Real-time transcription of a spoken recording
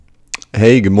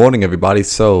Hey, good morning, everybody.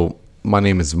 So, my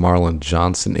name is Marlon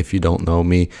Johnson. If you don't know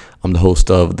me, I'm the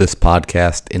host of this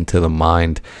podcast, Into the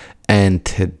Mind. And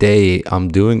today I'm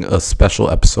doing a special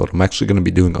episode. I'm actually going to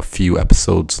be doing a few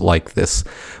episodes like this.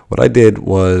 What I did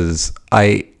was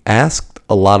I asked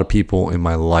a lot of people in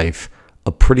my life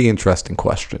a pretty interesting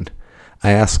question.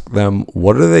 I asked them,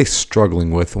 what are they struggling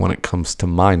with when it comes to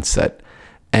mindset?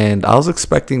 And I was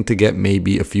expecting to get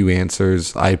maybe a few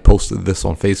answers. I posted this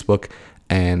on Facebook,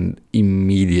 and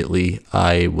immediately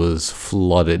I was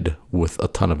flooded with a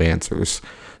ton of answers.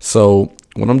 So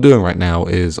what I'm doing right now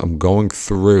is I'm going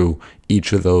through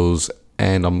each of those,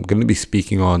 and I'm going to be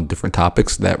speaking on different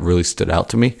topics that really stood out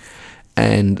to me.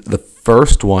 And the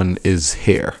first one is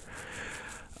hair.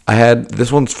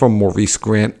 This one's from Maurice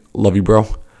Grant. Love you,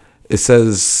 bro. It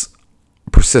says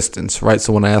persistence, right?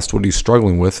 So when I asked what he's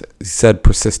struggling with, he said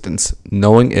persistence,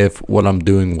 knowing if what I'm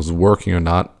doing was working or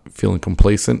not, feeling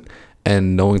complacent,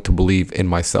 and knowing to believe in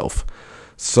myself.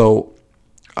 So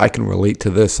I can relate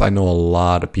to this. I know a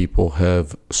lot of people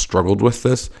have struggled with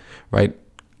this, right?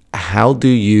 How do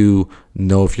you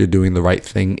know if you're doing the right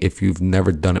thing if you've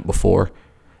never done it before?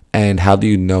 And how do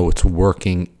you know it's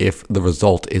working if the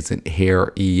result isn't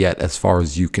here yet as far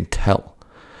as you can tell?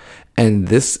 And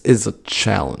this is a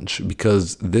challenge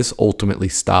because this ultimately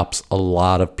stops a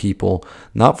lot of people,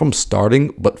 not from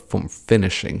starting, but from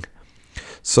finishing.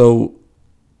 So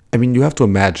you have to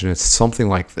imagine it's something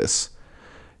like this.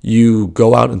 You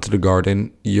go out into the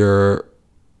garden, you're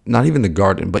not even the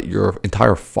garden, but your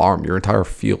entire farm, your entire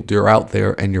field. You're out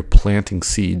there and you're planting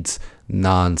seeds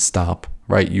nonstop,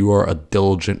 right? You are a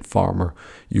diligent farmer.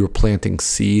 You're planting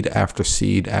seed after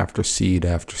seed after seed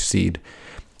after seed.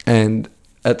 And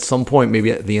at some point,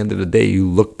 maybe at the end of the day, you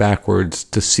look backwards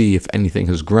to see if anything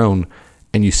has grown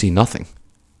and you see nothing,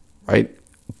 right?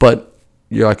 But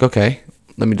you're like, okay,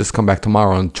 let me just come back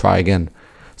tomorrow and try again.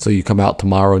 So you come out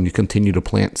tomorrow and you continue to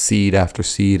plant seed after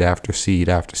seed after seed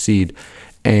after seed.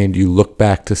 And you look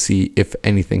back to see if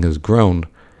anything has grown.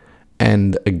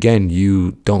 And again,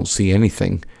 you don't see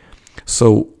anything.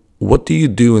 So what do you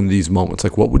do in these moments?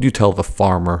 Like, what would you tell the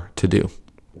farmer to do?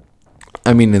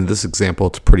 In this example,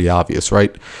 it's pretty obvious,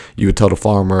 right? You would tell the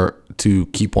farmer to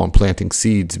keep on planting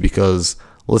seeds because,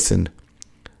 listen,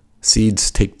 seeds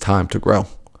take time to grow.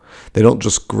 They don't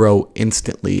just grow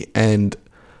instantly. And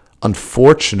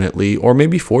unfortunately, or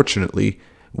maybe fortunately,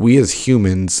 we as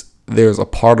humans, there's a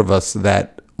part of us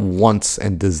that wants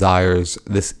and desires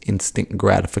this instant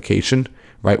gratification,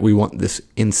 right? We want this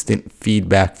instant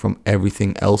feedback from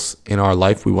everything else in our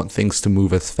life. We want things to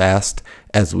move as fast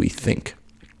as we think.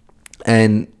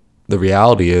 And the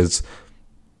reality is,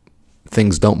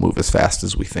 things don't move as fast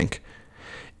as we think.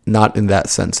 Not in that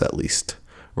sense, at least.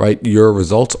 Right? Your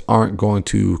results aren't going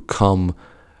to come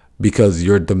because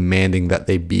you're demanding that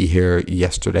they be here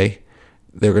yesterday.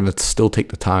 They're going to still take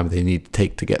the time they need to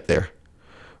take to get there.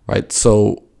 Right?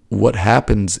 So what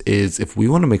happens is if we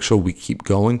want to make sure we keep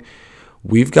going,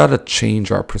 we've got to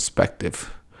change our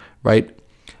perspective. Right?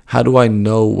 How do I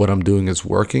know what I'm doing is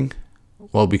working?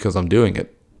 Well, because I'm doing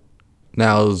it.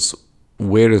 Now, as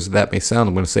weird as that may sound,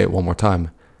 I'm going to say it one more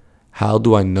time. How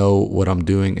do I know what I'm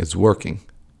doing is working?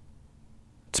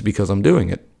 It's because I'm doing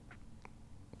it.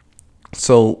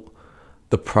 So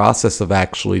the process of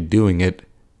actually doing it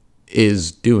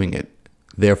is doing it.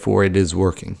 Therefore, it is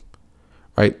working,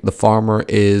 right? The farmer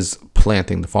is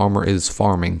planting. The farmer is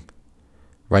farming,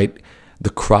 right? The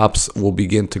crops will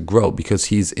begin to grow because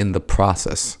he's in the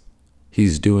process.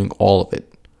 He's doing all of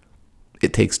it.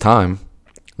 It takes time.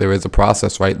 There is a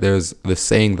process, right? There's this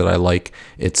saying that I like.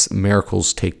 It's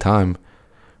miracles take time,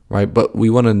 right? But we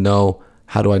want to know,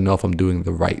 how do I know if I'm doing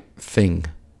the right thing?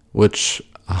 Which,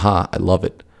 I love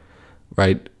it,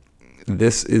 right?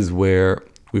 This is where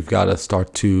we've got to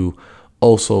start to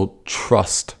also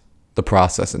trust the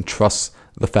process and trust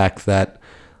the fact that,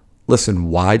 listen,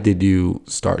 why did you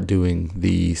start doing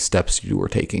the steps you were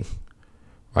taking,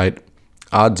 right?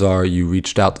 Odds are you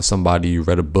reached out to somebody, you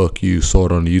read a book, you saw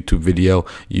it on a YouTube video,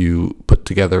 you put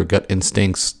together gut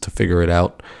instincts to figure it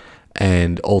out.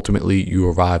 And ultimately, you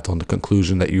arrived on the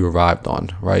conclusion that you arrived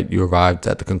on, right? You arrived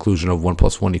at the conclusion of 1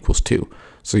 + 1 = 2.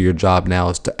 So your job now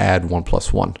is to add 1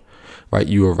 + 1, right?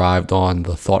 You arrived on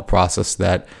the thought process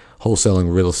that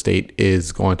wholesaling real estate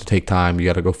is going to take time. You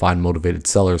got to go find motivated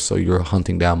sellers. So you're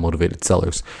hunting down motivated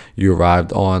sellers. You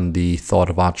arrived on the thought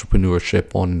of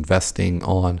entrepreneurship, on investing,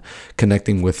 on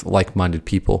connecting with like-minded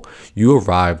people. You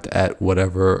arrived at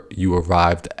whatever you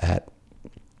arrived at,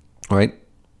 right?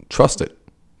 Trust it.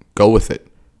 Go with it.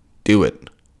 Do it.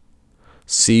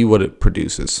 See what it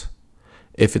produces.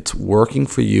 If it's working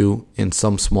for you in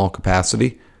some small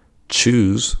capacity,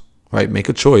 choose, right? Make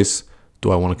a choice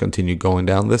Do I want to continue going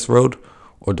down this road,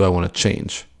 or do I want to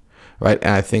change? Right?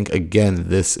 And I think, again,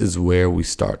 this is where we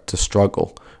start to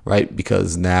struggle, right?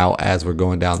 Because now as we're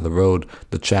going down the road,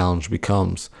 the challenge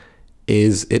becomes,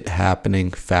 is it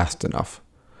happening fast enough?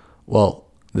 Well,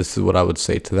 this is what I would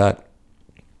say to that.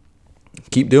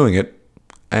 Keep doing it.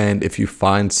 And if you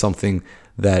find something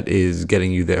that is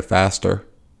getting you there faster,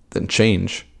 then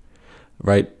change,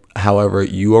 right? However,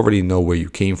 you already know where you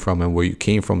came from, and where you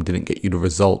came from didn't get you the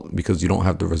result because you don't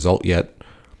have the result yet,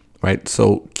 right?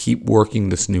 So keep working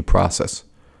this new process.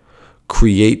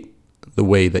 Create the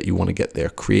way that you want to get there.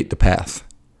 Create the path,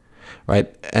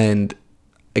 right? And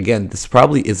again, this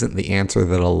probably isn't the answer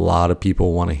that a lot of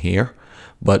people want to hear,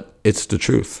 but it's the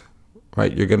truth,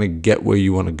 right? You're going to get where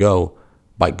you want to go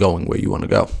by going where you want to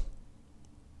go.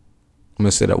 I'm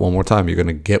going to say that one more time. You're going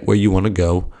to get where you want to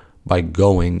go by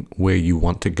going where you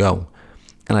want to go.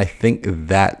 And I think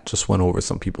that just went over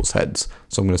some people's heads.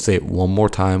 So I'm going to say it one more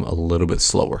time, a little bit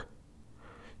slower.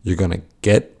 You're going to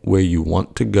get where you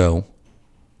want to go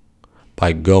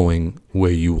by going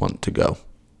where you want to go.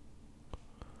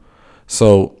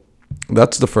 So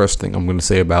that's the first thing I'm going to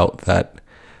say about that.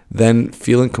 Then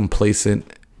feeling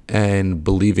complacent and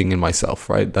believing in myself,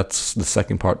 right? That's the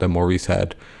second part that Maurice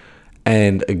had.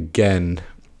 And again,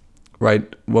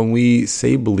 right, when we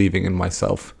say believing in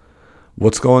myself,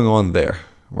 what's going on there,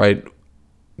 right?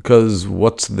 Because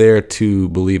what's there to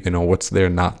believe in, or what's there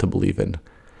not to believe in?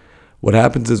 What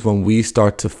happens is when we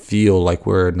start to feel like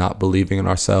we're not believing in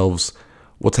ourselves,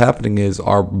 what's happening is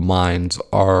our minds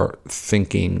are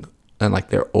thinking, and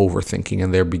like they're overthinking,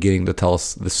 and they're beginning to tell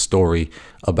us this story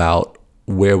about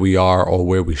where we are, or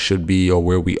where we should be, or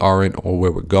where we aren't, or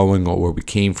where we're going, or where we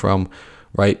came from,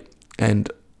 right?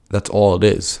 And that's all it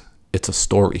is. It's a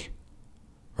story,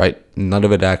 right? None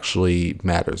of it actually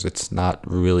matters. It's not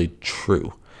really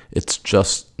true. It's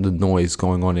just the noise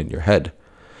going on in your head.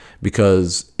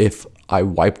 Because if I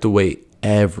wiped away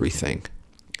everything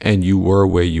and you were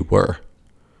where you were,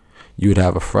 you would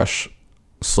have a fresh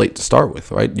slate to start with,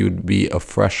 right? You would be a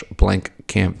fresh blank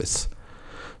canvas.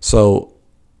 So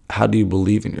how do you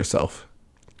believe in yourself?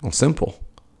 Well, simple.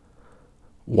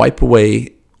 Wipe away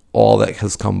all that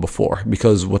has come before,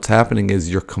 because what's happening is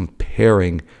you're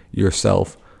comparing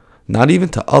yourself, not even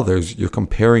to others, you're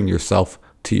comparing yourself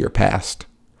to your past.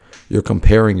 You're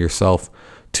comparing yourself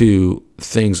to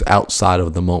things outside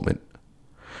of the moment,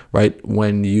 right?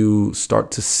 When you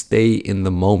start to stay in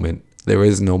the moment, there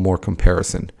is no more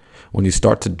comparison. When you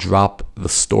start to drop the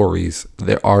stories,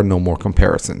 there are no more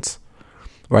comparisons,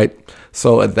 right?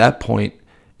 So at that point,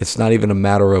 it's not even a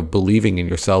matter of believing in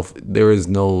yourself. There is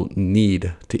no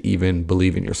need to even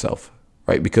believe in yourself,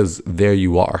 right? Because there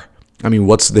you are. I mean,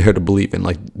 what's there to believe in?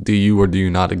 Like, do you or do you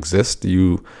not exist?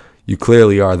 You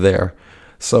clearly are there.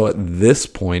 So at this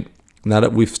point, now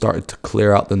that we've started to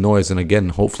clear out the noise, and again,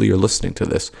 hopefully you're listening to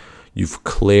this, you've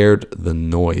cleared the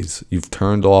noise. You've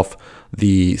turned off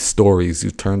the stories.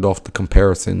 You've turned off the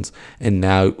comparisons. And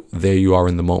now there you are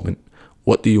in the moment.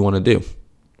 What do you want to do?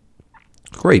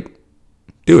 Great.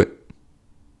 Do it.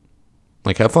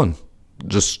 Like, have fun.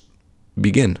 Just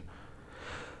begin.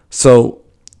 So,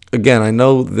 again, I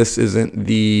know this isn't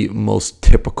the most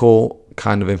typical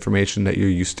kind of information that you're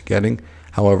used to getting.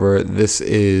 However, this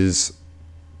is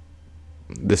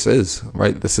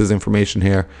right. This is information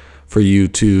here for you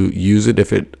to use it.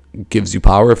 If it gives you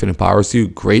power, if it empowers you,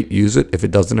 great, use it. If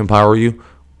it doesn't empower you,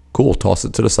 cool, toss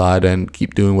it to the side and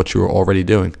keep doing what you were already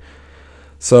doing.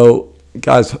 So,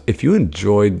 guys, if you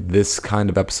enjoyed this kind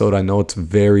of episode, I know it's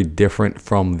very different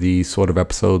from the sort of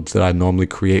episodes that I normally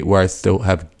create where I still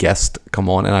have guests come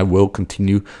on, and I will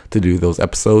continue to do those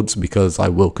episodes because I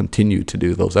will continue to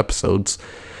do those episodes.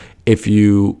 If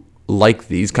you like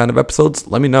these kind of episodes,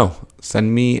 let me know.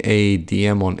 Send me a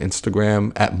DM on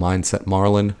Instagram at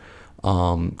MindsetMarlin.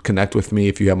 Connect with me.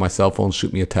 If you have my cell phone,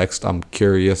 shoot me a text. I'm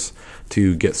curious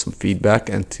to get some feedback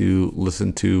and to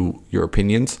listen to your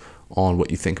opinions on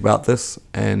what you think about this.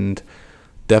 And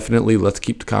definitely let's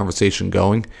keep the conversation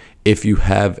going. If you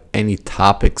have any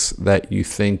topics that you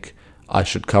think I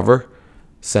should cover,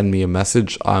 send me a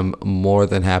message. I'm more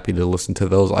than happy to listen to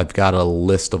those. I've got a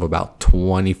list of about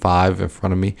 25 in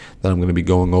front of me that I'm going to be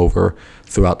going over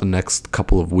throughout the next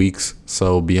couple of weeks.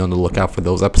 So be on the lookout for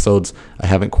those episodes. I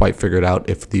haven't quite figured out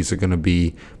if these are going to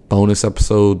be bonus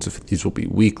episodes, if these will be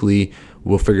weekly.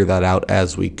 We'll figure that out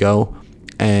as we go.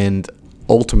 And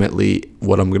ultimately,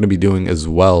 what I'm going to be doing as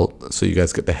well, so you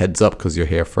guys get the heads up because you're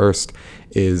here first,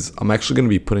 is I'm actually going to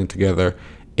be putting together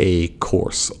a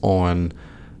course on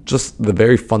just the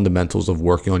very fundamentals of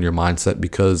working on your mindset,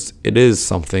 because it is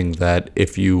something that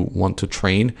if you want to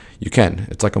train, you can.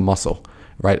 It's like a muscle,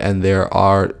 right? And there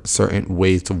are certain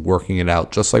ways of working it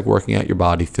out, just like working out your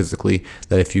body physically,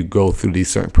 that if you go through these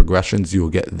certain progressions, you will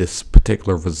get this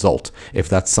particular result. If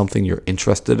that's something you're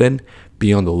interested in,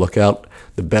 be on the lookout.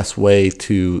 The best way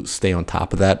to stay on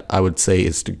top of that, I would say,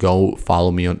 is to go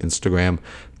follow me on Instagram,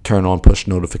 turn on push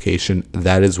notification.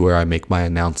 That is where I make my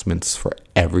announcements for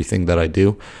everything that I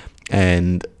do.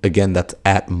 And again, that's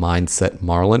at Mindset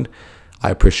Marlon. I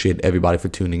appreciate everybody for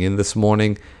tuning in this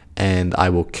morning, and I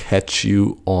will catch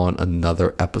you on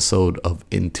another episode of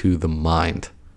Into the Mind.